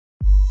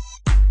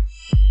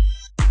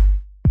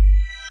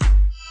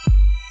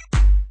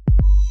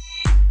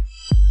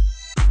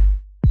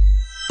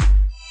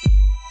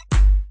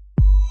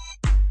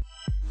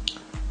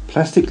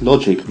Plastic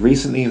Logic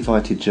recently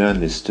invited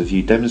journalists to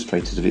view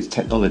demonstrators of its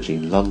technology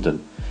in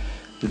London.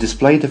 The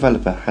display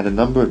developer had a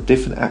number of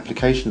different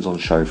applications on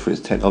show for its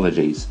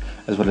technologies,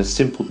 as well as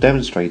simple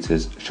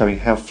demonstrators showing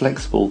how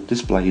flexible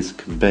displays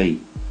can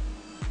be.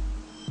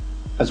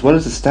 As well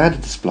as a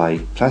standard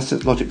display,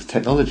 Plastic Logic's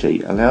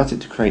technology allows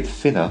it to create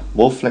thinner,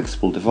 more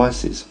flexible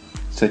devices,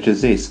 such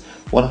as this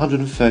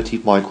 130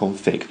 micron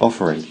thick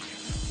offering,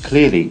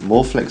 clearly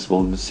more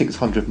flexible than the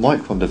 600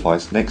 micron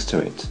device next to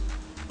it.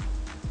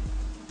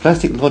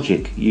 Plastic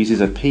Logic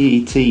uses a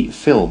PET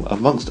film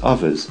amongst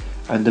others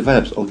and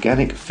develops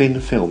organic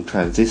thin film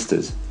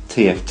transistors,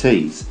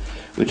 TFTs,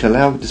 which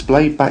allow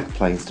display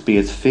backplanes to be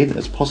as thin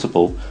as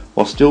possible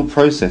while still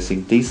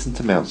processing decent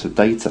amounts of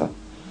data.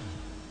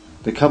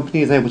 The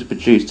company is able to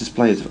produce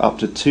displays of up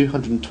to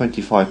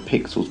 225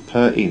 pixels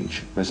per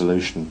inch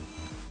resolution.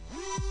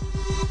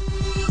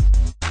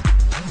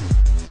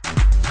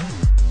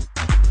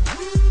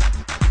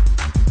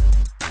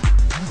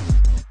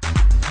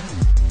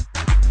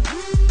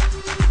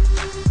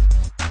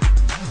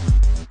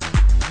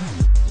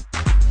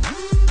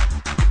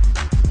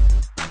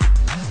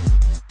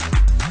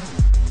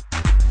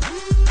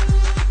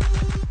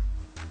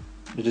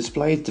 The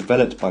displays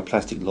developed by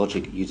Plastic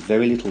Logic use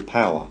very little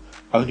power,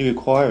 only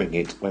requiring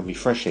it when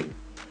refreshing.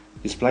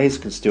 Displays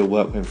can still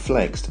work when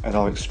flexed and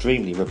are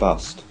extremely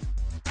robust.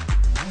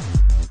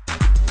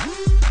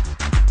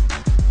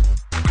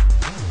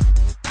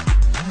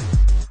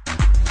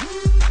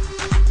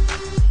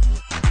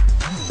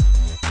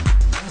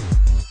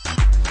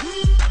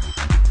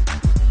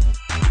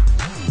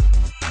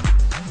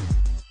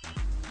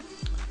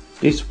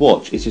 This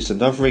watch is just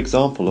another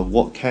example of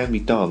what can be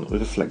done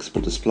with a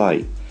flexible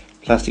display.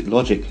 Plastic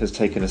Logic has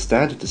taken a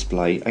standard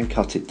display and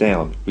cut it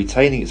down,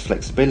 retaining its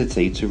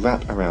flexibility to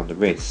wrap around the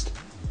wrist.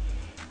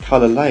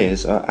 Colour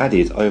layers are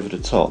added over the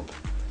top.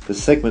 The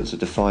segments are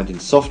defined in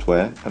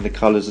software and the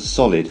colours are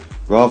solid,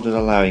 rather than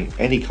allowing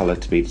any colour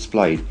to be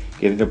displayed,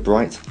 giving a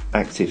bright,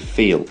 active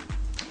feel.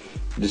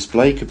 The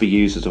display could be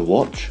used as a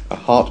watch, a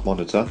heart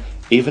monitor,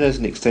 even as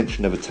an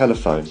extension of a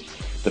telephone.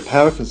 The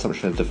power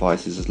consumption of the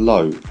device is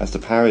low, as the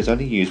power is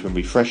only used when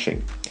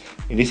refreshing.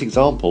 In this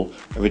example,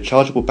 a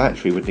rechargeable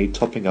battery would need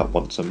topping up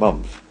once a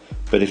month,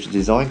 but if the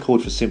design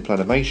called for simple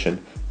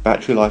animation,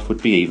 battery life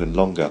would be even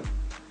longer.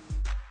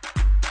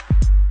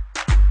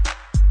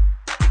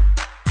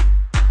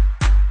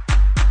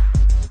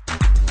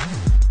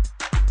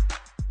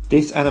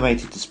 This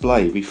animated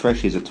display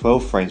refreshes at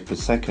 12 frames per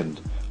second.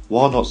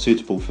 While not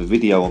suitable for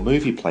video or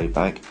movie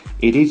playback,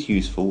 it is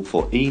useful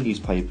for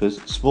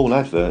e-newspapers, small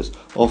adverts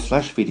or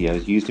flash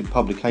videos used in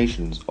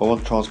publications or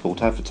on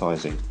transport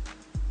advertising.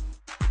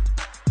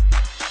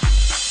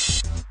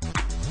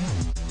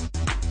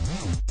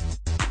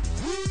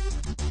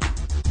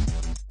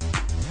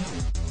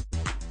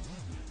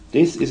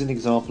 This is an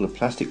example of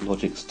Plastic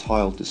Logic's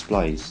tiled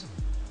displays.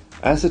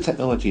 As the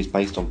technology is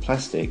based on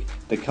plastic,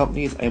 the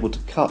company is able to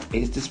cut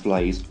its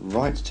displays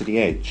right to the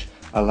edge,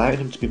 allowing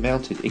them to be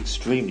mounted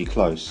extremely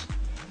close.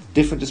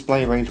 Different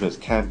display arrangements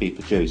can be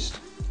produced.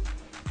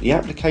 The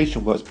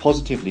application works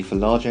positively for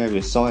large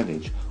area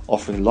signage,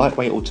 offering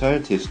lightweight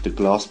alternatives to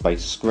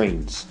glass-based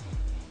screens.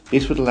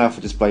 This would allow for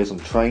displays on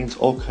trains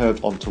or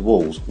curved onto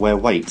walls where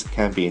weight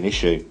can be an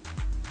issue.